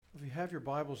you have your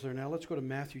Bibles there now, let's go to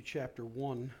Matthew chapter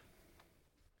 1.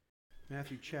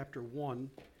 Matthew chapter 1.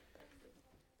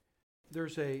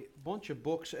 There's a bunch of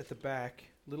books at the back,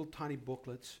 little tiny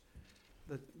booklets,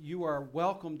 that you are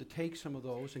welcome to take some of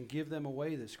those and give them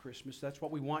away this Christmas. That's what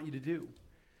we want you to do.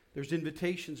 There's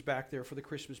invitations back there for the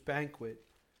Christmas banquet.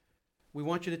 We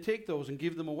want you to take those and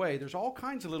give them away. There's all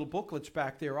kinds of little booklets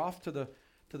back there off to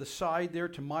the side there,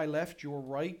 to my left, your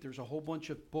right. There's a whole bunch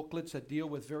of booklets that deal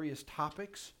with various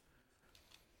topics.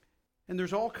 And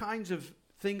there's all kinds of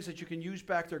things that you can use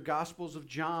back there, Gospels of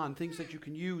John, things that you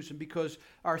can use. And because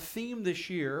our theme this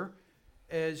year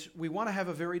is we want to have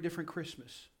a very different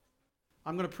Christmas.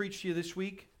 I'm going to preach to you this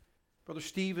week. Brother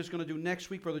Steve is going to do next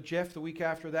week. Brother Jeff the week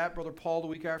after that. Brother Paul the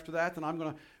week after that. And I'm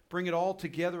going to bring it all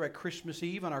together at Christmas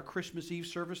Eve, on our Christmas Eve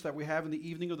service that we have in the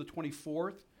evening of the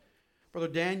 24th. Brother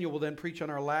Daniel will then preach on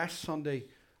our last Sunday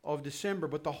of December.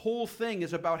 But the whole thing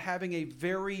is about having a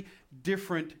very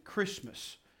different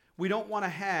Christmas. We don't want to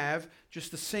have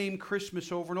just the same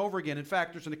Christmas over and over again. In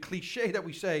fact, there's a cliche that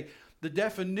we say, the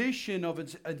definition of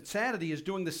insanity is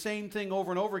doing the same thing over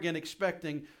and over again,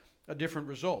 expecting a different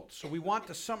result. So we want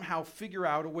to somehow figure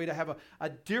out a way to have a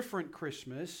different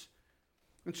Christmas.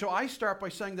 And so I start by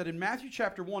saying that in Matthew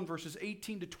chapter 1, verses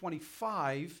 18 to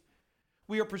 25,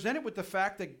 we are presented with the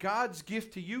fact that God's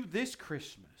gift to you this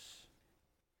Christmas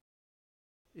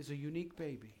is a unique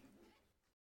baby.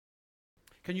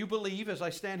 Can you believe, as I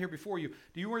stand here before you,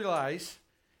 do you realize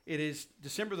it is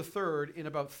December the 3rd, in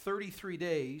about 33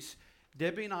 days,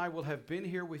 Debbie and I will have been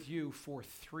here with you for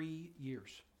 3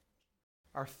 years.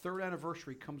 Our third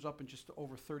anniversary comes up in just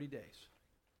over 30 days.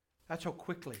 That's how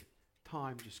quickly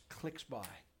time just clicks by.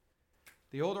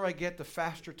 The older I get, the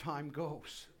faster time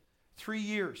goes. 3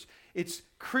 years. It's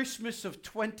Christmas of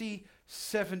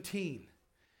 2017.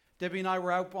 Debbie and I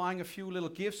were out buying a few little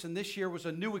gifts, and this year was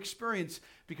a new experience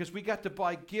because we got to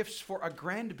buy gifts for a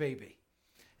grandbaby.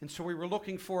 And so we were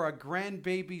looking for a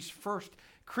grandbaby's first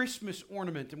Christmas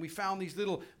ornament, and we found these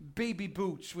little baby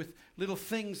boots with little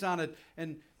things on it.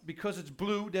 And because it's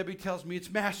blue, Debbie tells me it's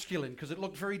masculine because it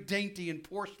looked very dainty and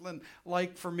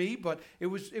porcelain-like for me, but it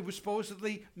was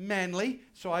supposedly manly,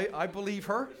 so I believe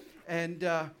her. And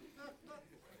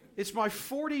it's my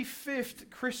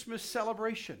 45th Christmas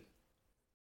celebration,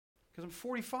 because I'm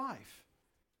 45.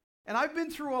 And I've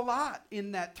been through a lot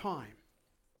in that time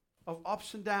of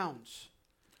ups and downs.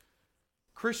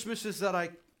 Christmases that I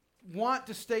want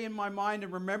to stay in my mind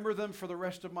and remember them for the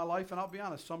rest of my life. And I'll be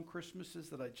honest, some Christmases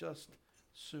that I just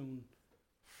soon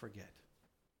forget.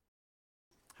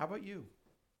 How about you?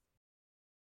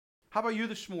 How about you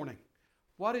this morning?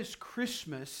 What is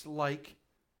Christmas like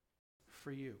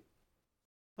for you?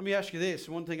 Let me ask you this.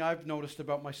 One thing I've noticed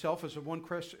about myself is one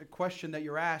question that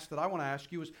you're asked that I want to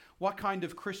ask you is, what kind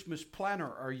of Christmas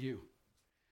planner are you?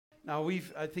 Now,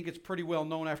 I think it's pretty well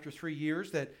known after 3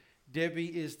 years that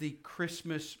Debbie is the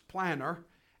Christmas planner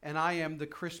and I am the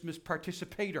Christmas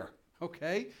participator,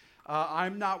 okay?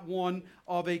 I'm not one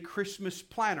of a Christmas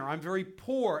planner. I'm very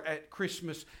poor at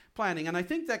Christmas planning. And I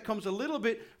think that comes a little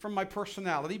bit from my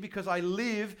personality because I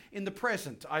live in the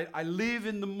present. I live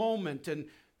in the moment. And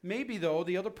maybe, though,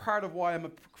 the other part of why I'm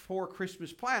a poor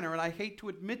Christmas planner, and I hate to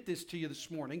admit this to you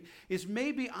this morning, is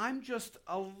maybe I'm just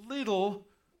a little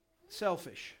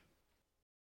selfish.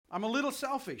 I'm a little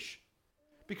selfish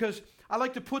because I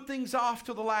like to put things off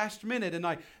to the last minute, and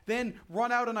I then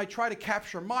run out and I try to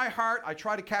capture my heart. I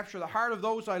try to capture the heart of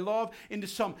those I love into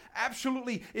some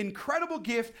absolutely incredible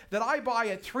gift that I buy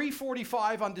at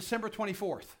 3:45 on December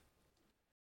 24th.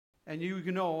 And you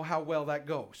know how well that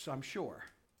goes, I'm sure.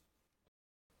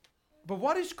 But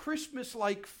what is Christmas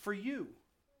like for you?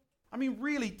 I mean,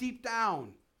 really, deep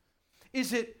down.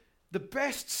 Is it the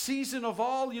best season of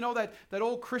all? You know that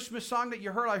old Christmas song that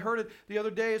you heard? I heard it the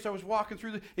other day as I was walking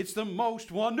through. It's the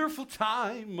most wonderful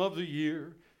time of the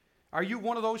year. Are you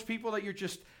one of those people that you're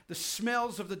just, the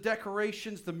smells of the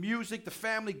decorations, the music, the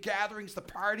family gatherings, the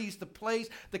parties, the plays,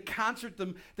 the concert,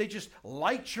 they just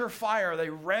light your fire.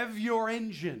 They rev your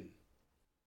engine.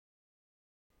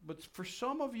 But for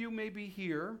some of you maybe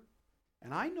here,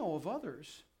 and I know of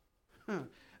others,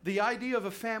 the idea of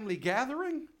a family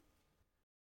gathering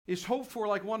is hoped for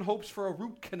like one hopes for a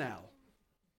root canal.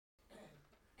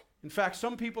 In fact,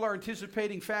 some people are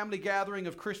anticipating family gathering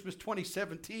of Christmas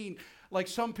 2017 like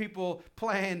some people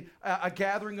plan a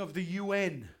gathering of the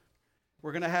UN.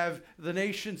 We're going to have the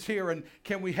nations here, and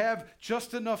can we have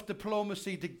just enough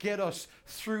diplomacy to get us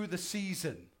through the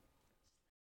season?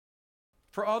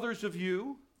 For others of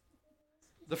you,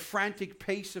 the frantic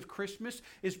pace of Christmas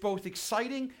is both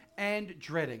exciting and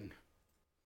dreading.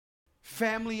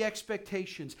 family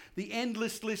expectations, the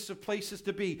endless lists of places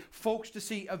to be, folks to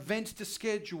see, events to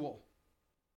schedule.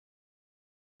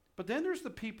 But then there's the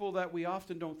people that we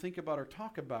often don't think about or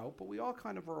talk about, but we all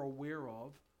kind of are aware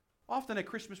of. Often at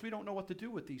Christmas, we don't know what to do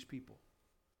with these people.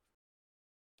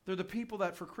 They're the people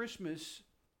that for Christmas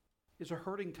is a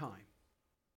hurting time.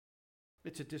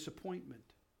 It's a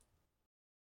disappointment.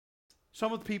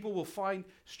 Some of the people will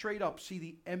straight up see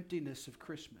the emptiness of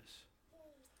Christmas.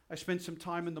 I spent some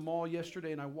time in the mall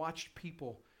yesterday and I watched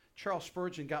people. Charles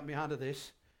Spurgeon got me onto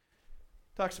this.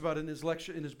 Talks about in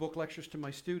his book Lectures to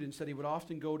My Students that he would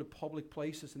often go to public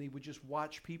places and he would just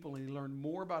watch people, and he learned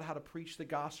more about how to preach the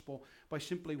gospel by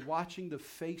simply watching the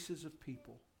faces of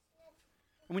people.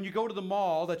 And when you go to the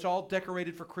mall that's all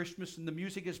decorated for Christmas and the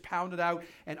music is pounded out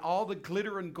and all the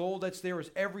glitter and gold that's there, is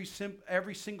every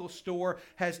single store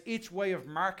has its way of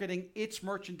marketing its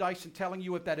merchandise and telling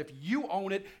you that if you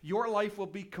own it, your life will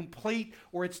be complete,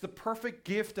 or it's the perfect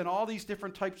gift and all these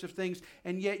different types of things.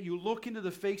 And yet you look into the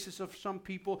faces of some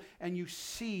people and you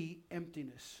see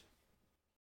emptiness.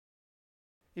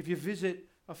 If you visit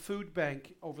a food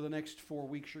bank over the next 4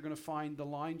 weeks, you're going to find the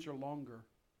lines are longer.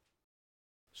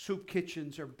 Soup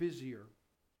kitchens are busier.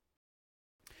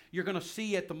 You're going to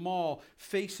see at the mall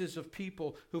faces of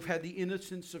people who've had the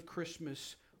innocence of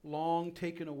Christmas long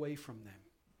taken away from them.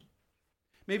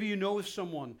 Maybe you know of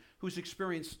someone who's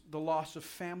experienced the loss of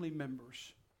family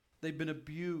members. They've been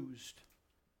abused.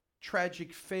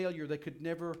 Tragic failure they could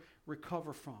never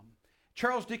recover from.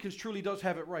 Charles Dickens truly does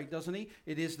have it right, doesn't he?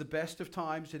 It is the best of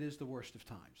times, it is the worst of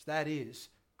times. That is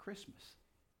Christmas.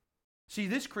 See,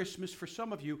 this Christmas, for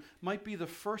some of you, might be the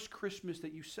first Christmas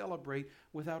that you celebrate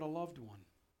without a loved one.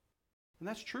 And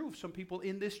that's true of some people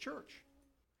in this church.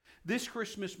 This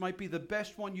Christmas might be the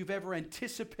best one you've ever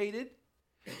anticipated,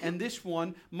 and this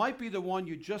one might be the one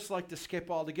you'd just like to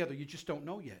skip altogether. You just don't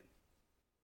know yet.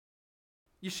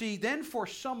 You see, then for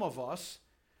some of us,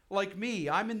 like me,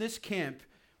 I'm in this camp.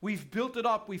 We've built it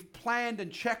up. We've planned and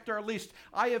checked our list.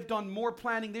 I have done more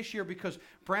planning this year because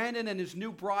Brandon and his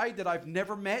new bride that I've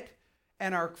never met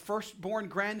and our firstborn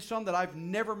grandson that I've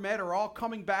never met are all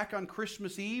coming back on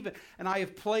Christmas Eve. And I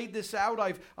have played this out.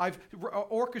 I've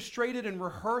orchestrated and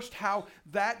rehearsed how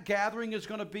that gathering is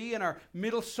going to be. And our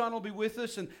middle son will be with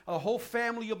us. And a whole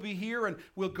family will be here. And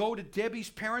we'll go to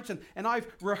Debbie's parents. And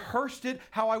I've rehearsed it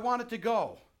how I want it to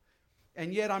go.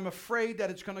 And yet I'm afraid that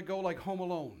it's going to go like Home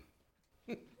Alone.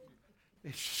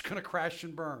 It's just going to crash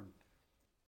and burn.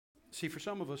 See, for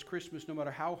some of us, Christmas, no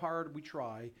matter how hard we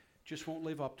try, just won't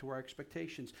live up to our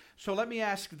expectations. So let me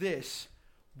ask this.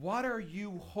 What are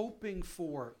you hoping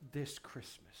for this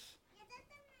Christmas?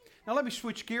 Now let me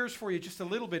switch gears for you just a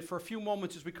little bit for a few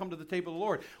moments as we come to the table of the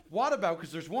Lord. What about,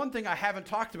 because there's one thing I haven't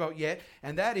talked about yet,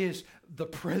 and that is the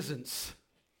presents.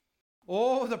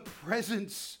 Oh, the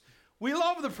presents. We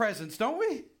love the presents, don't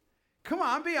we? Come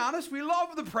on, be honest. We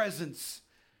love the presents.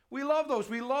 We love those.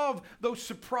 We love those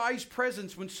surprise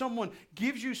presents when someone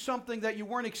gives you something that you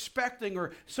weren't expecting,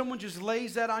 or someone just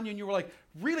lays that on you and you were like,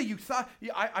 really, you thought,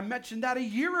 I mentioned that a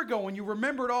year ago and you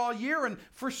remembered all year. And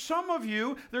for some of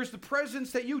you, there's the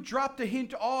presents that you dropped a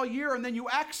hint all year and then you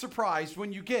act surprised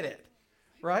when you get it,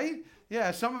 right?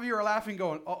 Yeah, some of you are laughing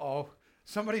going, uh-oh,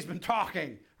 somebody's been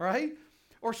talking, right?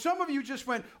 Or some of you just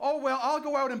went, oh, well, I'll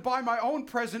go out and buy my own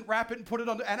present, wrap it and put it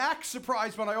on, and act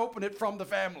surprised when I open it from the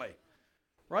family.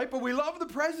 Right? But we love the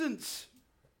presents.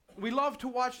 We love to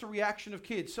watch the reaction of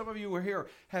kids. Some of you are here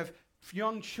have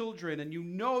young children, and you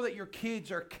know that your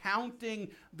kids are counting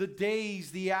the days,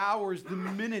 the hours, the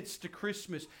minutes to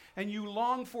Christmas, and you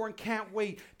long for and can't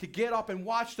wait to get up and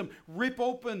watch them rip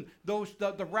open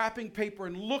the wrapping paper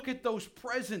and look at those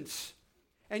presents.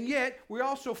 And yet, we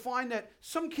also find that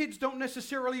some kids don't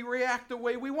necessarily react the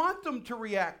way we want them to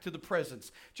react to the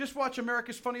presents. Just watch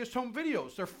America's Funniest Home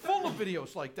Videos. They're full of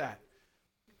videos like that.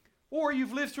 Or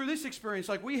you've lived through this experience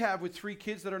like we have with 3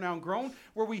 kids that are now grown,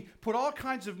 where we put all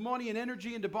kinds of money and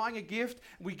energy into buying a gift.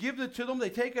 We give it to them, they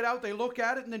take it out, they look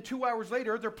at it, and then 2 hours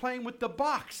later, they're playing with the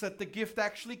box that the gift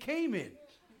actually came in,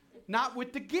 not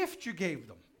with the gift you gave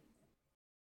them.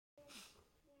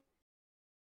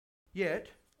 Yet,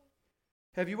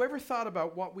 have you ever thought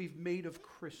about what we've made of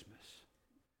Christmas?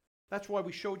 That's why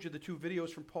we showed you the 2 videos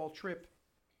from Paul Tripp.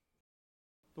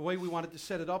 The way we wanted to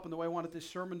set it up and the way I wanted this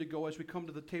sermon to go as we come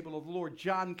to the table of the Lord.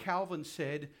 John Calvin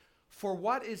said, "For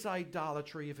what is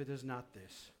idolatry if it is not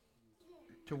this?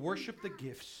 To worship the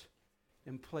gifts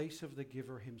in place of the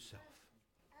giver himself."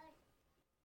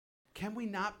 Can we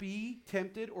not be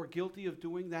tempted or guilty of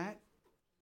doing that?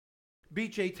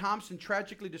 B.J. Thompson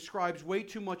tragically describes way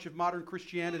too much of modern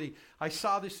Christianity. I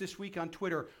saw this week on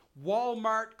Twitter.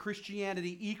 Walmart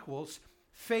Christianity equals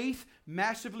Faith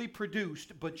massively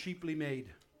produced but cheaply made.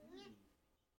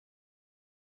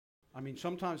 I mean,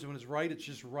 sometimes when it's right, it's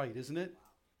just right, isn't it?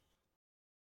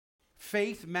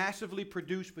 Faith massively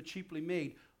produced but cheaply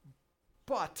made.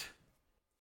 But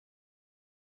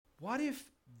what if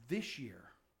this year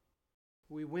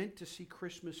we went to see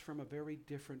Christmas from a very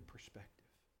different perspective?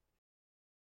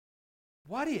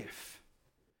 What if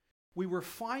we were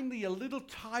finally a little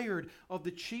tired of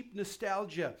the cheap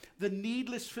nostalgia, the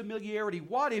needless familiarity?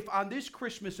 What if on this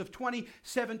Christmas of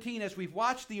 2017, as we've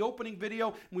watched the opening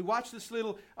video, and we watched this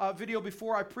little video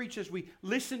before I preach, as we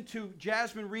listened to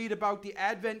Jasmine read about the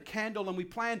Advent candle, and we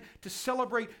plan to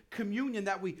celebrate communion,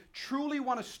 that we truly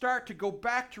want to start to go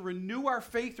back to renew our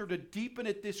faith or to deepen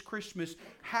it this Christmas,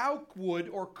 how would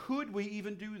or could we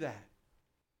even do that?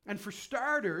 And for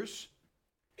starters,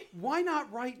 why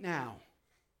not right now?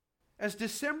 As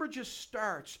December just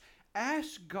starts,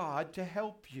 ask God to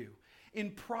help you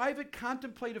in private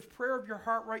contemplative prayer of your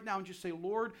heart right now, and just say,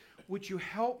 Lord, would you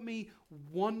help me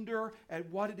wonder at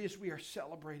what it is we are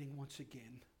celebrating once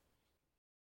again?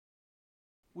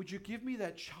 Would you give me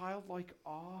that childlike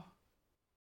awe?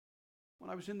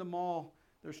 When I was in the mall,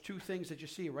 there's two things that you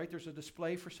see, right? There's a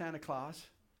display for Santa Claus,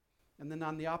 and then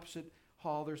on the opposite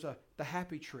hall, there's the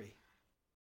happy tree.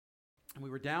 And we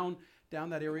were down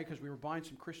that area because we were buying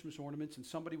some Christmas ornaments, and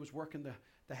somebody was working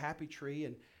the happy tree,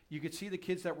 and you could see the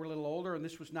kids that were a little older, and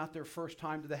this was not their first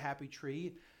time to the happy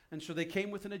tree, and so they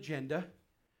came with an agenda.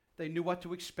 They knew what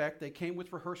to expect. They came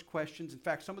with rehearsed questions. In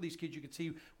fact, some of these kids you could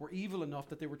see were evil enough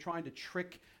that they were trying to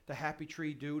trick the happy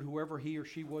tree dude, whoever he or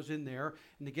she was in there,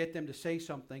 and to get them to say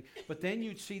something. But then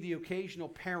you'd see the occasional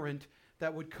parent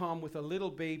that would come with a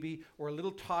little baby or a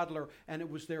little toddler, and it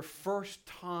was their first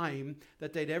time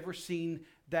that they'd ever seen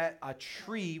that a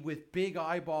tree with big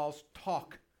eyeballs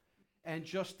talk, and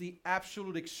just the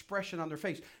absolute expression on their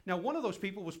face. Now, one of those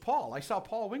people was Paul. I saw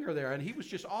Paul Winger there, and he was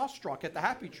just awestruck at the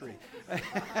happy tree.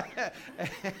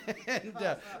 And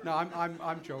no,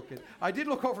 I'm joking. I did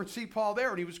look over and see Paul there,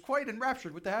 and he was quite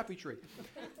enraptured with the happy tree.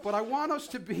 But I want us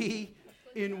to be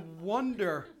in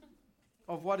wonder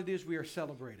of what it is we are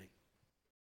celebrating.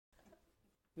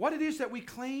 What it is that we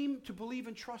claim to believe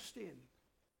and trust in.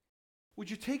 Would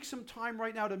you take some time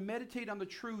right now to meditate on the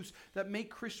truths that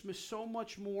make Christmas so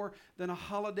much more than a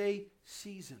holiday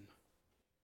season?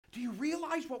 Do you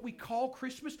realize what we call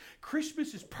Christmas?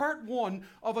 Christmas is part one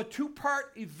of a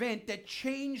two-part event that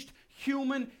changed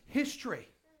human history.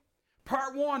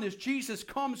 Part one is Jesus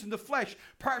comes in the flesh.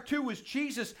 Part two is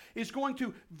Jesus is going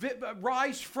to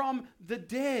rise from the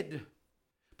dead.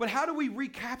 But how do we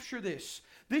recapture this?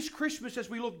 This Christmas,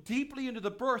 as we look deeply into the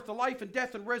birth, the life, and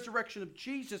death, and resurrection of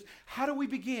Jesus, how do we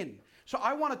begin? So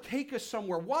I want to take us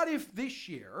somewhere. What if this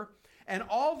year, and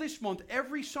all this month,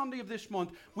 every Sunday of this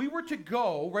month, we were to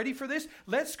go, ready for this?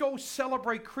 Let's go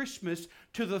celebrate Christmas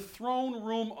to the throne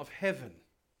room of heaven.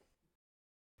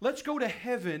 Let's go to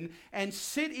heaven and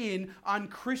sit in on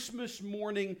Christmas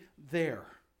morning there.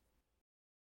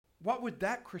 What would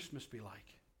that Christmas be like?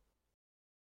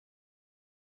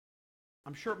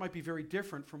 I'm sure it might be very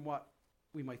different from what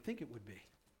we might think it would be.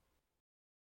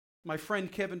 My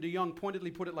friend Kevin DeYoung pointedly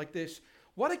put it like this: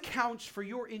 what accounts for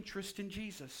your interest in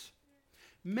Jesus?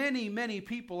 Many, many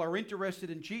people are interested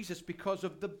in Jesus because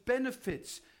of the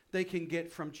benefits they can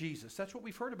get from Jesus. That's what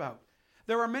we've heard about.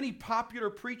 There are many popular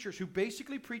preachers who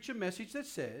basically preach a message that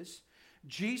says,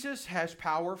 Jesus has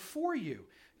power for you.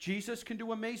 Jesus can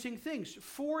do amazing things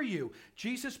for you.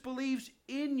 Jesus believes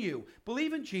in you.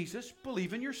 Believe in Jesus,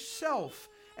 believe in yourself,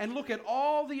 and look at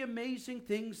all the amazing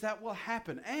things that will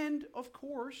happen. And, of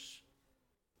course,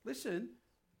 listen,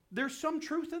 there's some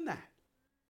truth in that.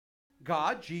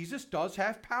 God, Jesus, does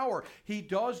have power. He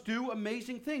does do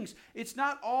amazing things. It's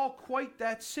not all quite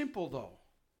that simple, though.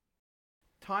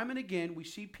 Time and again, we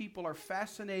see people are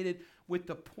fascinated with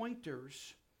the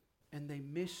pointers, and they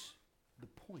miss the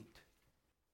point.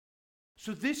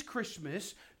 So this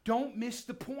Christmas, don't miss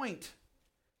the point.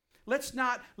 Let's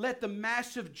not let the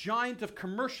massive giant of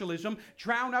commercialism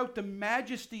drown out the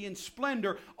majesty and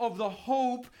splendor of the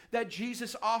hope that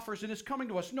Jesus offers and is coming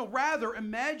to us. No, rather,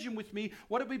 imagine with me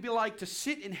what it would be like to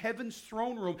sit in heaven's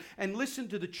throne room and listen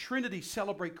to the Trinity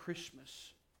celebrate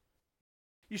Christmas.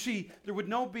 You see, there would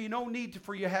be no need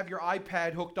for you to have your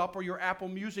iPad hooked up or your Apple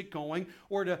Music going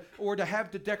or to have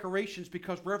the decorations,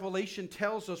 because Revelation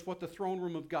tells us what the throne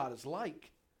room of God is like.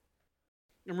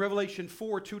 In Revelation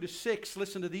 4, 2-6,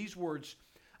 listen to these words.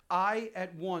 I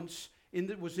at once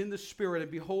was in the Spirit,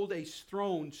 and behold, a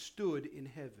throne stood in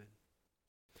heaven,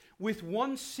 with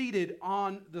one seated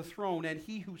on the throne, and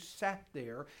he who sat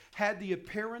there had the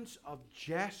appearance of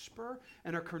jasper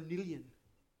and a carnelian.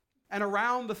 And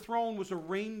around the throne was a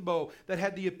rainbow that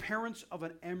had the appearance of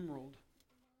an emerald.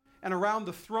 And around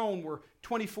the throne were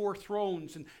 24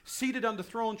 thrones, and seated on the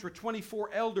thrones were 24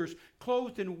 elders,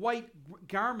 clothed in white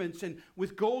garments and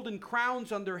with golden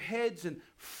crowns on their heads. And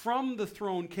from the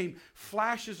throne came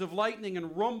flashes of lightning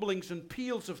and rumblings and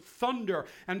peals of thunder.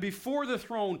 And before the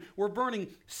throne were burning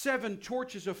 7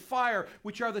 torches of fire,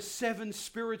 which are the 7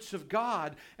 spirits of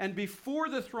God. And before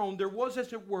the throne there was,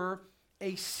 as it were,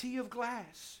 a sea of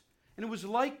glass, and it was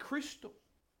like crystal.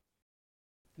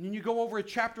 And then you go over a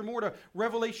chapter more to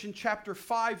Revelation chapter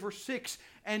 5, verse 6.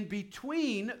 And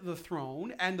between the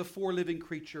throne and the 4 living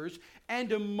creatures,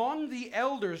 and among the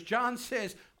elders, John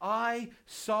says, I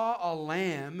saw a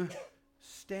lamb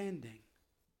standing,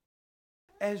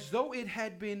 as though it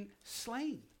had been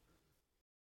slain,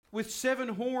 with 7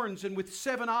 horns and with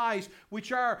 7 eyes,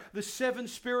 which are the 7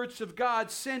 spirits of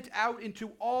God sent out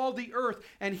into all the earth.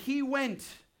 And he went,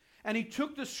 and he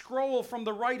took the scroll from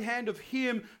the right hand of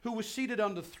him who was seated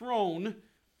on the throne.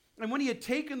 And when he had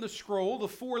taken the scroll, the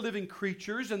 4 living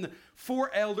creatures and the 4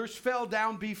 elders fell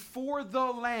down before the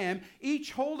Lamb,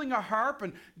 each holding a harp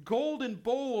and golden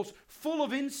bowls full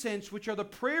of incense, which are the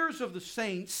prayers of the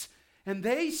saints. And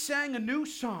they sang a new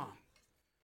song.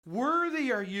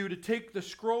 Worthy are you to take the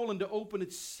scroll and to open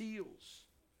its seals.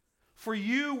 For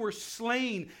you were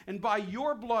slain, and by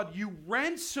your blood you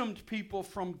ransomed people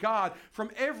from God, from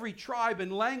every tribe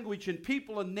and language and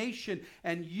people and nation,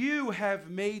 and you have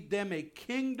made them a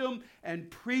kingdom and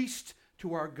priests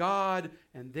to our God,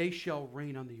 and they shall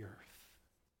reign on the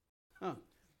earth.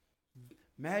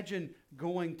 Imagine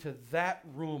going to that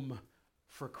room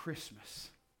for Christmas.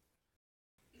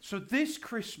 So this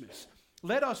Christmas,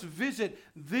 let us visit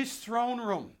this throne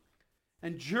room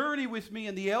and journey with me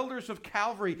and the elders of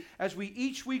Calvary as we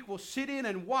each week will sit in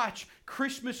and watch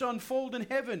Christmas unfold in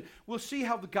heaven. We'll see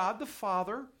how God the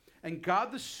Father and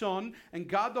God the Son and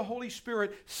God the Holy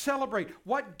Spirit celebrate,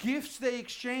 what gifts they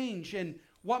exchange, and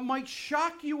what might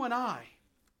shock you and I.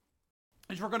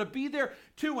 As we're going to be there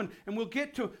too, and we'll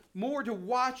get to more to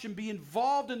watch and be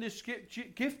involved in this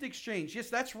gift exchange.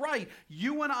 Yes, that's right.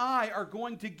 You and I are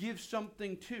going to give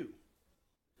something too.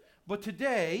 But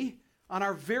today, on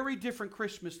our very different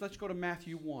Christmas, let's go to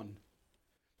Matthew 1.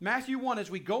 Matthew 1, as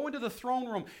we go into the throne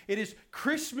room, it is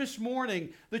Christmas morning.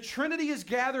 The Trinity is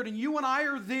gathered, and you and I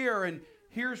are there. And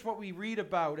here's what we read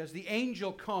about as the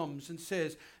angel comes and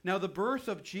says, now the birth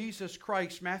of Jesus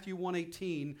Christ, Matthew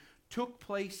 1:18, took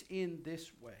place in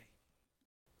this way.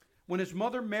 When his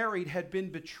mother Mary had been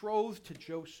betrothed to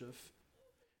Joseph,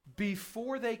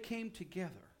 before they came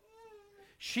together,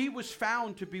 she was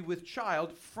found to be with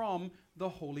child from the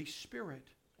Holy Spirit.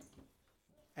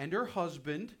 And her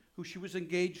husband, who she was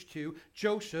engaged to,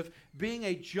 Joseph, being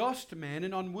a just man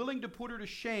and unwilling to put her to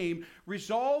shame,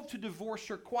 resolved to divorce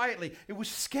her quietly. It was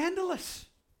scandalous.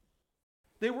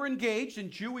 They were engaged. In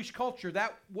Jewish culture,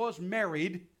 that was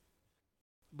married,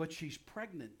 but she's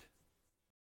pregnant.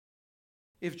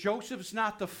 If Joseph's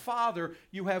not the father,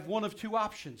 you have one of 2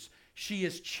 options. She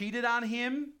has cheated on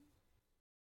him,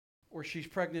 or she's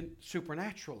pregnant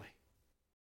supernaturally.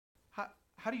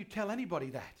 How do you tell anybody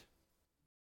that?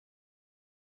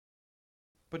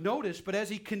 But notice, but as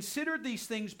he considered these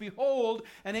things, behold,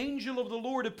 an angel of the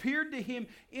Lord appeared to him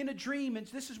in a dream. And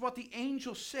this is what the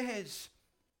angel says.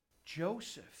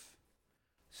 Joseph,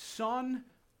 son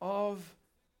of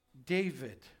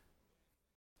David,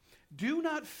 do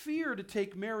not fear to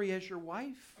take Mary as your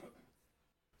wife,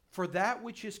 for that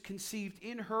which is conceived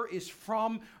in her is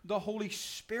from the Holy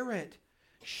Spirit.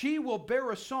 She will bear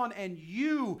a son, and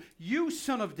you,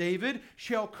 son of David,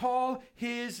 shall call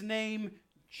his name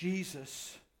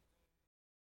Jesus.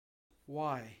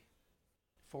 Why?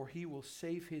 For he will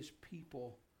save his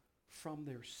people from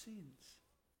their sins.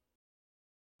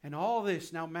 And all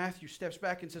this, now Matthew steps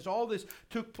back and says, all this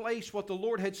took place what the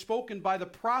Lord had spoken by the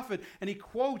prophet. And he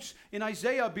quotes in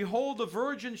Isaiah, behold, the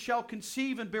virgin shall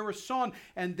conceive and bear a son,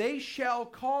 and they shall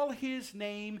call his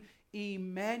name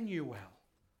Emmanuel,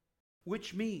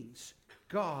 which means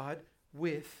God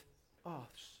with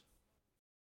us.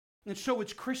 And so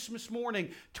it's Christmas morning,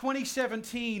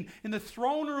 2017, in the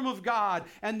throne room of God,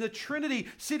 and the Trinity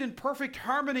sit in perfect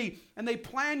harmony, and they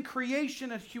plan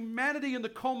creation and humanity and the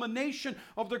culmination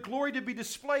of their glory to be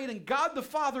displayed. And God the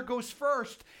Father goes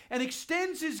first and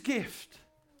extends his gift,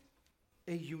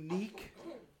 a unique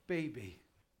baby.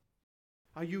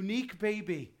 A unique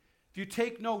baby. If you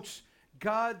take notes,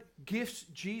 God gifts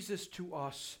Jesus to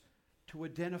us to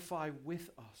identify with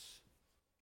us.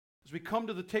 As we come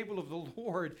to the table of the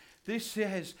Lord, this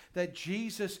says that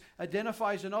Jesus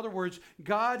identifies. In other words,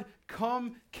 God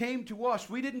came to us.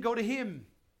 We didn't go to him.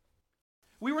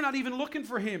 We were not even looking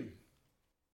for him.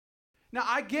 Now,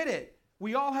 I get it.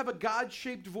 We all have a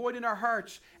God-shaped void in our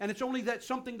hearts, and it's only that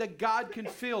something that God can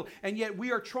fill, and yet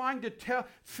we are trying to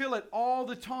fill it all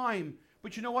the time.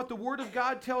 But you know what? The Word of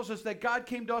God tells us that God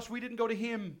came to us. We didn't go to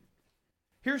Him.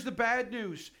 Here's the bad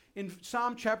news. In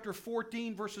Psalm chapter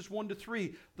 14, verses 1 to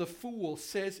 3, the fool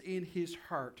says in his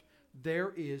heart,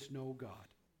 there is no God.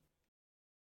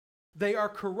 They are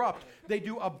corrupt. They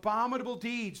do abominable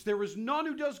deeds. There is none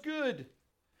who does good.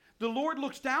 The Lord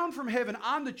looks down from heaven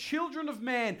on the children of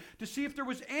man to see if there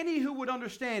was any who would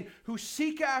understand, who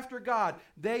seek after God.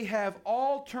 They have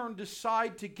all turned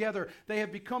aside together. They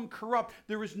have become corrupt.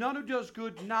 There is none who does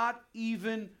good, not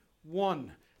even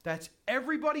one. That's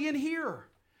everybody in here.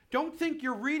 Don't think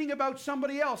you're reading about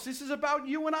somebody else. This is about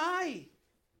you and I.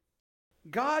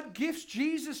 God gifts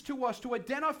Jesus to us to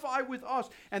identify with us.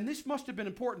 And this must have been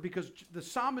important because the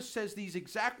psalmist says these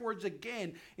exact words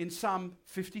again in Psalm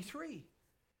 53.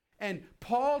 And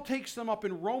Paul takes them up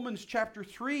in Romans chapter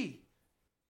 3.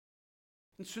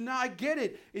 And so now I get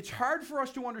it. It's hard for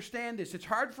us to understand this. It's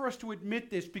hard for us to admit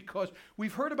this because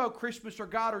we've heard about Christmas or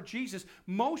God or Jesus,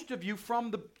 most of you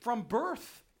from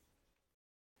birth.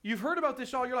 You've heard about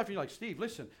this all your life. And you're like, Steve,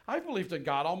 listen, I've believed in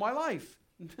God all my life.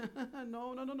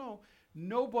 No.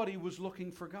 Nobody was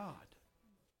looking for God.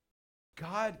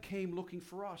 God came looking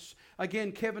for us.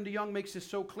 Again, Kevin DeYoung makes this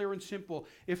so clear and simple.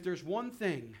 If there's one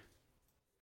thing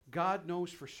God knows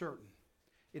for certain,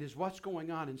 it is what's going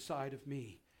on inside of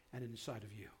me and inside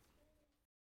of you.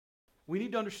 We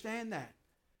need to understand that.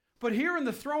 But here in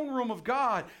the throne room of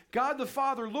God, God the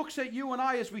Father looks at you and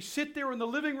I as we sit there in the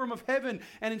living room of heaven,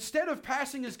 and instead of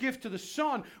passing His gift to the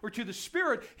Son or to the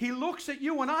Spirit, He looks at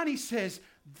you and I and He says,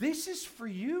 this is for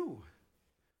you.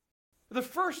 The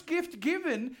first gift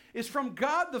given is from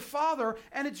God the Father,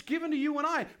 and it's given to you and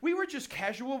I. We were just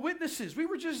casual witnesses. We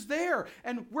were just there,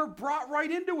 and we're brought right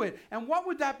into it. And what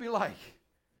would that be like?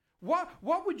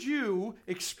 What would you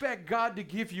expect God to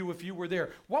give you if you were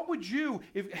there? What would you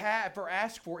have or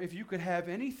ask for if you could have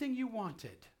anything you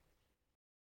wanted?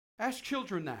 Ask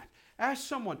children that. Ask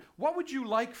someone, what would you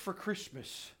like for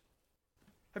Christmas?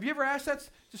 Have you ever asked that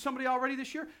to somebody already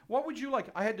this year? What would you like?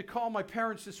 I had to call my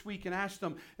parents this week and ask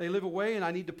them. They live away, and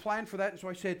I need to plan for that. And so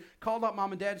I called up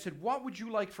Mom and Dad and said, what would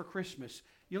you like for Christmas?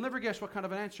 You'll never guess what kind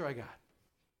of an answer I got.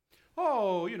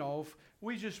 Oh,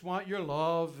 we just want your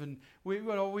love, and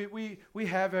we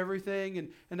have everything, and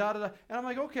da-da-da. And I'm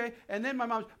like, okay. And then my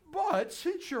mom's, but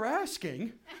since you're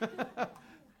asking,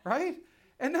 right?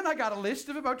 And then I got a list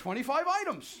of about 25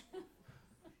 items.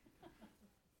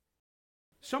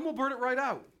 Some will blurt it right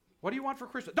out. What do you want for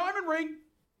Christmas? Diamond ring.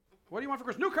 What do you want for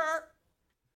Christmas? New car.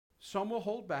 Some will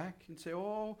hold back and say,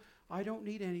 oh, I don't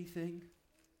need anything,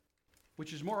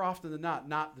 which is more often than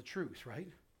not the truth, right?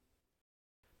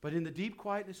 But in the deep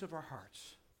quietness of our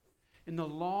hearts, in the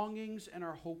longings and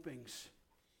our hopings,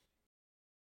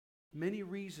 many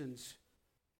reasons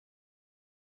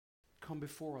come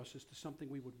before us as to something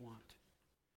we would want.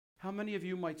 How many of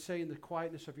you might say in the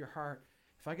quietness of your heart,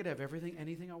 if I could have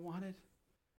anything I wanted,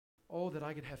 oh, that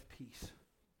I could have peace.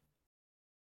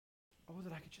 Oh,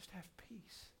 that I could just have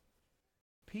peace.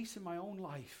 Peace in my own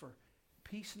life, or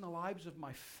peace in the lives of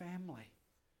my family.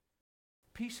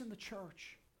 Peace in the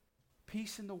church.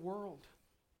 Peace in the world.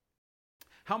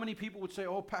 How many people would say,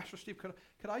 oh, Pastor Steve, could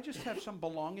I just have some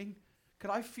belonging?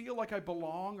 Could I feel like I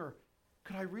belong? Or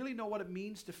could I really know what it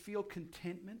means to feel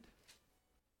contentment?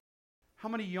 How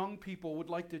many young people would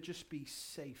like to just be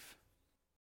safe?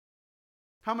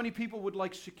 How many people would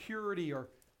like security? Or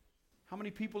how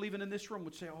many people even in this room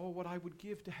would say, oh, what I would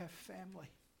give to have family?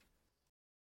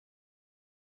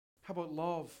 How about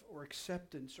love or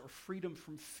acceptance or freedom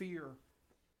from fear?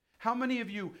 How many of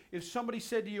you, if somebody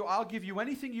said to you, I'll give you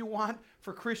anything you want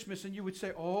for Christmas, and you would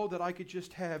say, oh, that I could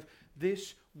just have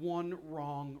this one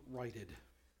wrong righted.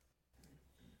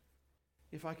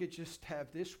 If I could just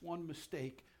have this one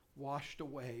mistake washed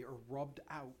away or rubbed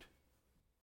out.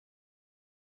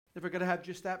 If I could have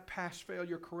just that past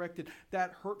failure corrected,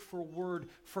 that hurtful word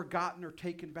forgotten or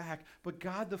taken back. But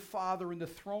God the Father in the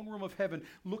throne room of heaven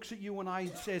looks at you and I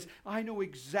and says, I know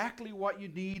exactly what you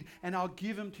need, and I'll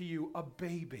give him to you, a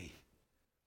baby.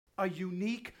 A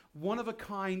unique,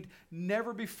 one-of-a-kind,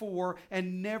 never before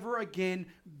and never again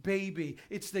baby.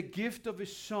 It's the gift of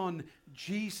his Son,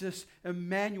 Jesus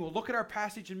Emmanuel. Look at our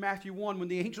passage in Matthew 1 when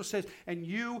the angel says, and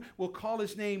you will call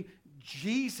his name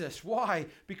Jesus. Why?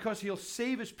 Because he'll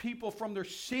save his people from their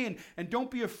sin. And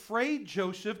don't be afraid,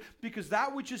 Joseph, because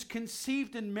that which is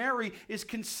conceived in Mary is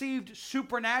conceived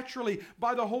supernaturally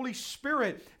by the Holy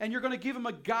Spirit. And you're going to give him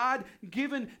a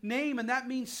God-given name, and that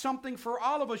means something for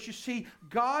all of us. You see,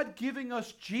 God giving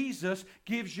us Jesus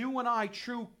gives you and I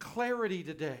true clarity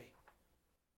today.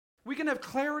 We can have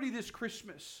clarity this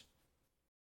Christmas.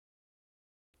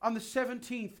 On the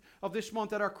 17th of this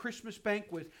month at our Christmas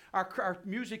banquet, our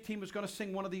music team is going to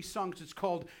sing one of these songs. It's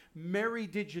called Mary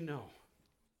Did You Know?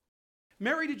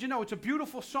 Mary Did You Know? It's a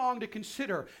beautiful song to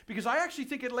consider because I actually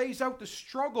think it lays out the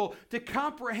struggle to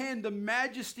comprehend the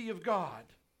majesty of God.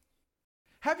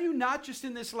 Have you not just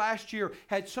in this last year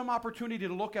had some opportunity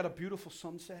to look at a beautiful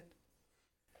sunset?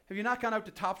 Have you not gone out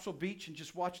to Topsail Beach and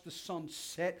just watched the sun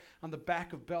set on the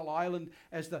back of Bell Island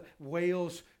as the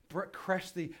whales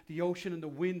crest the ocean and the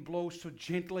wind blows so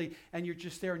gently, and you're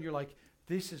just there and you're like,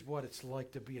 this is what it's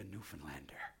like to be a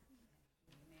Newfoundlander.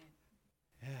 Amen.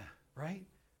 Yeah, right?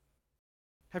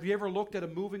 Have you ever looked at a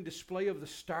moving display of the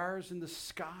stars in the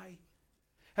sky?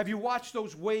 Have you watched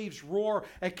those waves roar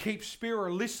at Cape Spear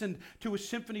or listened to a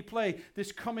symphony play?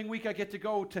 This coming week I get to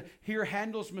go to hear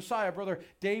Handel's Messiah. Brother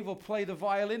Dave will play the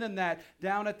violin in that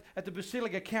down at the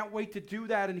Basilica. I can't wait to do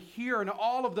that and hear and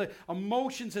all of the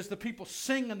emotions as the people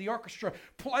sing and the orchestra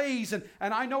plays. And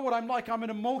I know what I'm like. I'm an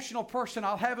emotional person.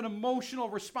 I'll have an emotional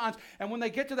response. And when they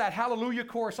get to that hallelujah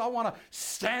chorus, I want to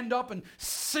stand up and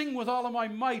sing with all of my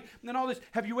might and all this.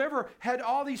 Have you ever had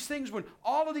all these things when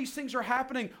all of these things are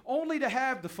happening only to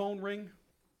have the phone ring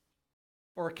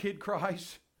or a kid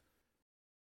cries?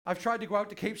 I've tried to go out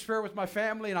to Cape Spear with my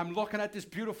family and I'm looking at this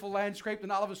beautiful landscape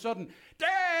and all of a sudden,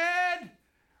 Dad,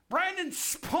 Brandon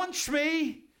punched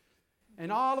me.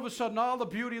 And all of a sudden, all the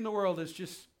beauty in the world is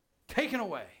just taken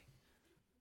away.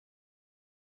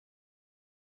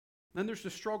 Then there's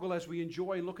the struggle as we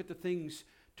enjoy and look at the things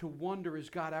to wonder, is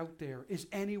God out there? Is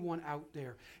anyone out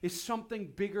there? Is something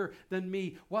bigger than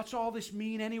me? What's all this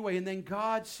mean anyway? And then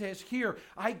God says, here,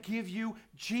 I give you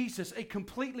Jesus, a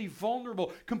completely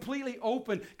vulnerable, completely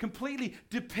open, completely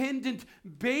dependent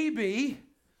baby.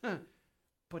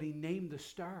 But he named the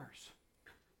stars.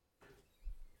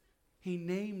 He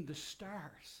named the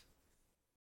stars.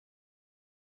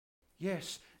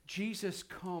 Yes, Jesus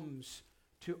comes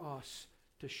to us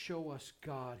to show us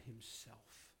God himself.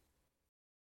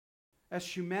 As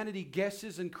humanity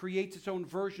guesses and creates its own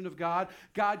version of God,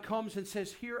 God comes and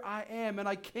says, here I am, and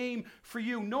I came for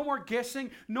you. No more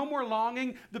guessing, no more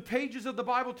longing. The pages of the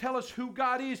Bible tell us who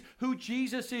God is, who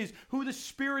Jesus is, who the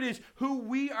Spirit is, who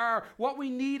we are, what we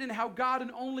need, and how God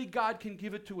and only God can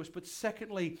give it to us. But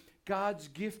secondly, God's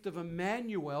gift of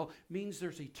Emmanuel means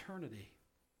there's eternity.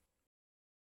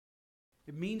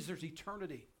 It means there's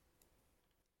eternity.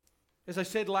 As I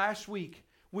said last week,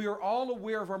 we are all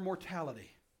aware of our mortality,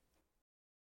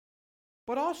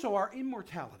 but also our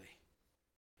immortality.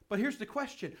 But here's the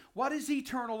question. What is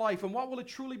eternal life and what will it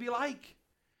truly be like?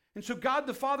 And so God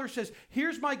the Father says,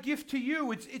 here's my gift to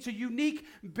you. It's a unique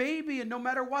baby, and no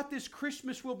matter what this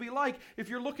Christmas will be like, if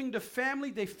you're looking to family,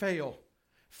 they fail.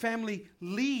 Family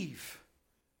leave.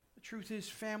 The truth is,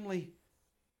 family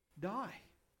die.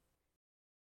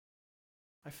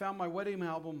 I found my wedding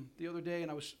album the other day,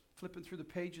 and I was flipping through the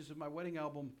pages of my wedding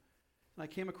album, and I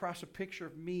came across a picture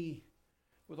of me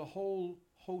with a whole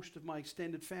host of my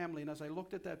extended family. And as I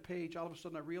looked at that page, all of a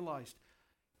sudden I realized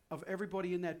of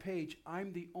everybody in that page,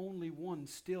 I'm the only one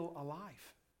still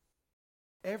alive.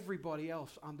 Everybody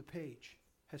else on the page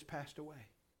has passed away.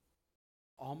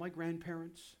 All my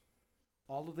grandparents,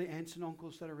 all of the aunts and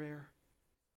uncles that are there,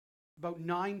 about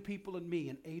 9 people and me,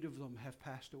 and 8 of them have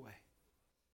passed away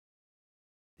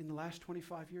in the last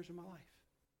 25 years of my life.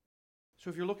 So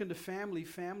if you're looking to family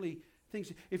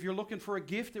things. If you're looking for a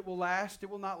gift, it will last. It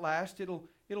will not last. It'll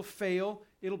fail.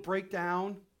 It'll break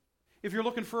down. If you're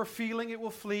looking for a feeling, it will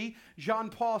flee.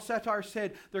 Jean-Paul Sartre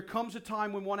said, there comes a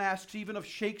time when one asks even of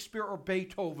Shakespeare or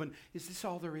Beethoven, is this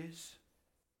all there is?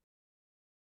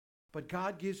 But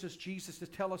God gives us Jesus to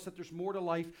tell us that there's more to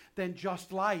life than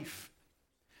just life.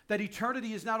 That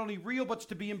eternity is not only real, but it's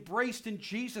to be embraced in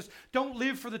Jesus. Don't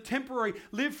live for the temporary,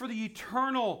 live for the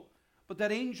eternal. But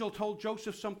that angel told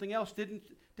Joseph something else, didn't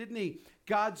he?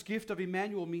 God's gift of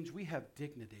Emmanuel means we have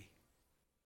dignity.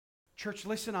 Church,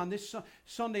 listen, on this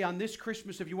Sunday, on this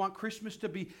Christmas, if you want Christmas to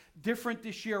be different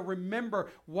this year, remember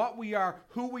what we are,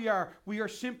 who we are.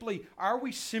 Are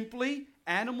we simply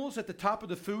animals at the top of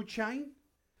the food chain?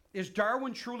 Is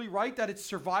Darwin truly right that it's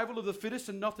survival of the fittest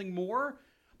and nothing more?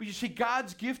 But you see,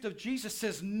 God's gift of Jesus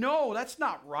says, no, that's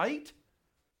not right.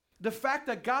 The fact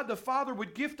that God the Father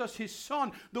would gift us his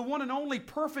Son, the one and only,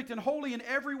 perfect and holy in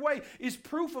every way, is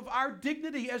proof of our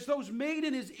dignity as those made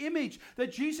in his image,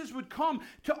 that Jesus would come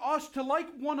to us to like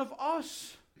one of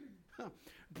us.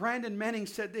 Brandon Manning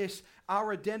said this,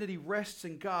 our identity rests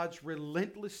in God's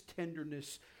relentless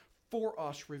tenderness for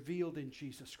us revealed in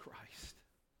Jesus Christ.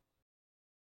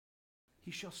 He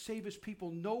shall save his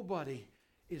people. Nobody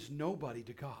is nobody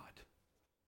to God.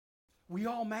 We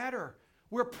all matter.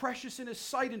 We're precious in His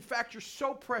sight. In fact, you're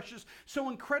so precious, so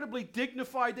incredibly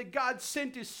dignified that God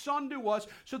sent His Son to us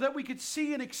so that we could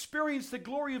see and experience the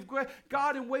glory of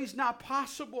God in ways not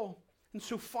possible. And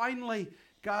so finally,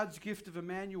 God's gift of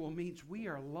Emmanuel means we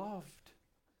are loved.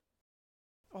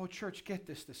 Oh, church, get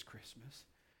this Christmas.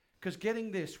 Because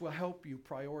getting this will help you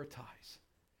prioritize.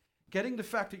 Getting the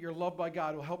fact that you're loved by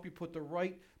God will help you put the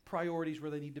right priorities where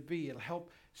they need to be. It'll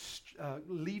help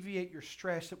alleviate your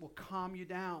stress. It will calm you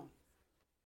down.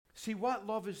 See, what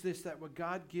love is this that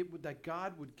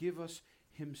God would give us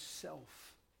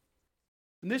Himself?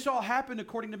 And this all happened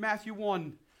according to Matthew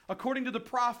 1. According to the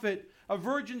prophet, a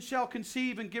virgin shall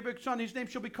conceive and give a son. His name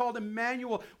shall be called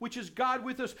Emmanuel, which is God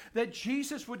with us. That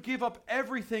Jesus would give up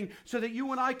everything so that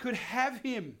you and I could have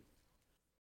Him.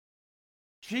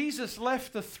 Jesus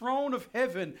left the throne of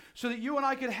heaven so that you and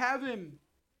I could have Him.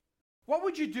 What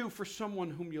would you do for someone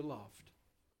whom you loved?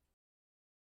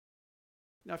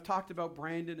 Now, I've talked about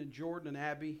Brandon and Jordan and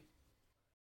Abby.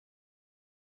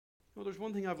 Well, there's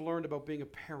one thing I've learned about being a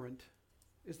parent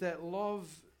is that love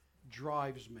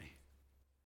drives me.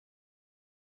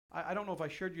 I don't know if I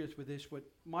shared you with this, but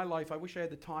my life, I wish I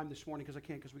had the time this morning because I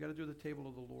can't, because we got to do the table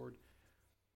of the Lord.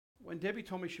 When Debbie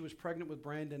told me she was pregnant with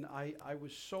Brandon, I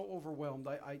was so overwhelmed.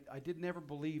 I did never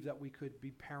believe that we could be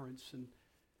parents. And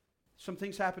some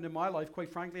things happened in my life. Quite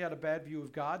frankly, I had a bad view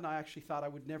of God, and I actually thought I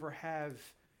would never have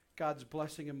God's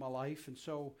blessing in my life. And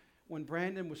so when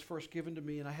Brandon was first given to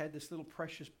me and I had this little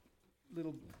precious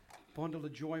little bundle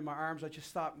of joy in my arms, I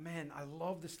just thought, man, I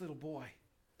love this little boy.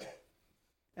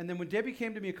 And then when Debbie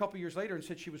came to me a couple years later and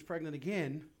said she was pregnant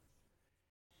again,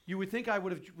 you would think I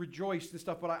would have rejoiced and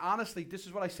stuff, but I honestly, this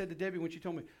is what I said to Debbie when she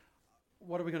told me,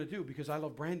 what are we going to do? Because I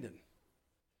love Brandon.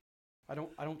 I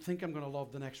don't think I'm going to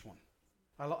love the next one.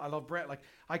 I love Brandon. Like,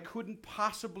 I couldn't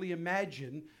possibly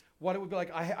imagine what it would be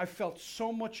like. I felt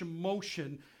so much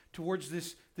emotion towards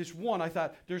this one. I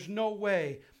thought, there's no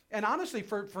way. And honestly,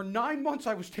 for 9 months,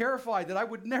 I was terrified that I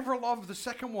would never love the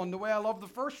second one the way I loved the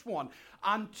first one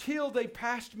until they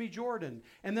passed me Jordan.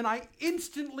 And then I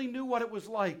instantly knew what it was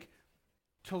like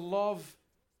to love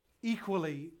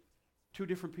equally two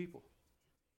different people.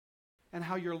 And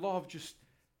how your love just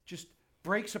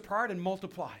breaks apart and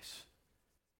multiplies.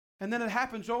 And then it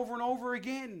happens over and over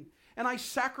again. And I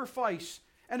sacrifice.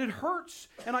 And it hurts,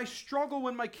 and I struggle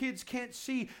when my kids can't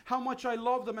see how much I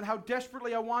love them and how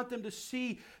desperately I want them to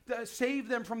save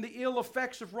them from the ill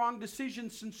effects of wrong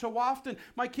decisions. And so often,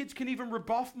 my kids can even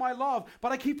rebuff my love,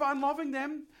 but I keep on loving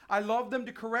them. I love them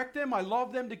to correct them. I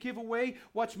love them to give away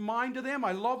what's mine to them.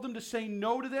 I love them to say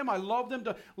no to them. I love them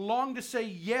to long to say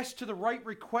yes to the right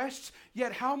requests.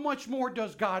 Yet how much more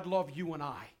does God love you and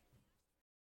I?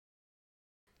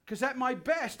 Because at my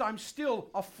best, I'm still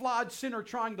a flawed sinner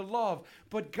trying to love.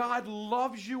 But God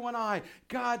loves you and I.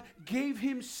 God gave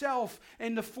Himself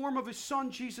in the form of His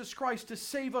Son, Jesus Christ, to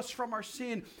save us from our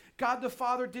sin. God the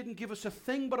Father didn't give us a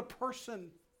thing but a person.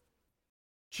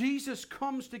 Jesus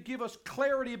comes to give us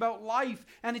clarity about life,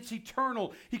 and it's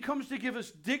eternal. He comes to give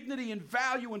us dignity and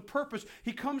value and purpose.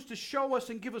 He comes to show us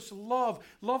and give us love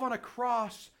on a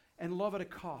cross, and love at a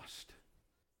cost.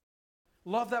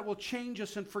 Love that will change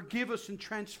us and forgive us and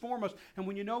transform us. And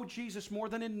when you know Jesus more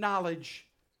than in knowledge,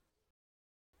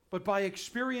 but by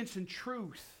experience and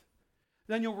truth,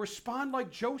 then you'll respond like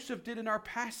Joseph did in our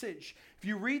passage. If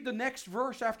you read the next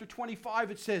verse after 25,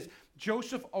 it says,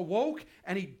 Joseph awoke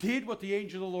and he did what the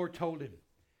angel of the Lord told him,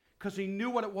 because he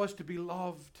knew what it was to be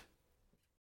loved.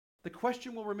 The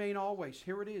question will remain always.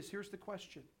 Here it is. Here's the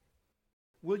question.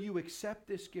 Will you accept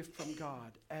this gift from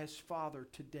God as Father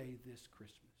today, this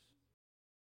Christmas?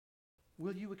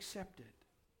 Will you accept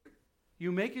it?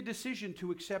 You make a decision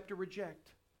to accept or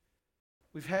reject.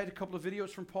 We've had a couple of videos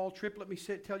from Paul Tripp. Let me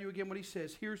tell you again what he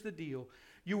says. Here's the deal.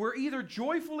 You are either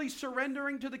joyfully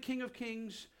surrendering to the King of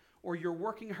Kings, or you're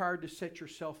working hard to set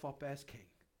yourself up as king.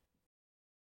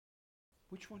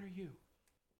 Which one are you?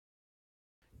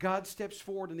 God steps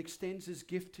forward and extends His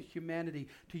gift to humanity,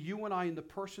 to you and I, in the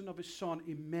person of His Son,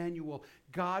 Emmanuel,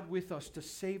 God with us, to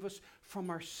save us from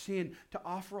our sin, to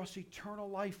offer us eternal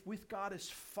life with God as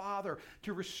Father,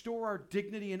 to restore our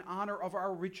dignity and honor of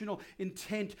our original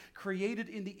intent, created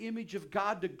in the image of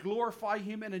God, to glorify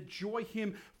Him and enjoy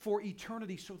Him for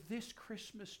eternity. So this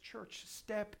Christmas, church,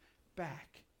 step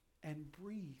back and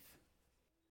breathe.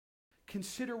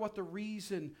 Consider what the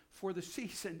reason for the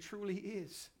season truly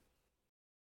is.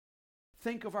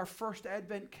 Think of our first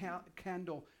Advent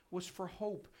candle was for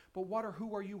hope. But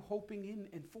who are you hoping in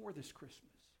and for this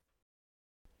Christmas?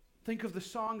 Think of the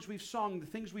songs we've sung, the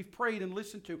things we've prayed and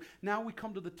listened to. Now we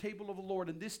come to the table of the Lord,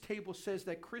 and this table says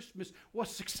that Christmas was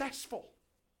successful.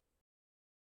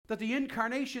 That the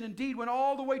incarnation indeed went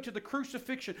all the way to the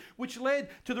crucifixion, which led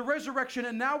to the resurrection,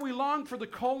 and now we long for the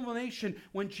culmination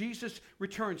when Jesus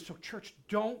returns. So church,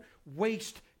 don't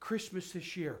waste Christmas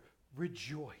this year.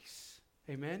 Rejoice.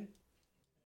 Amen?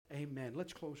 Amen.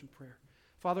 Let's close in prayer.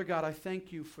 Father God, I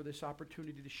thank you for this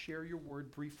opportunity to share your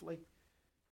word briefly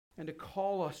and to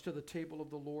call us to the table of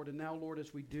the Lord. And now, Lord,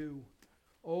 as we do,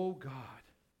 oh God,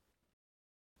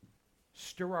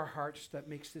 stir our hearts that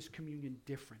makes this communion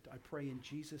different. I pray in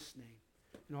Jesus' name.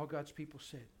 And all God's people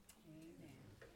said,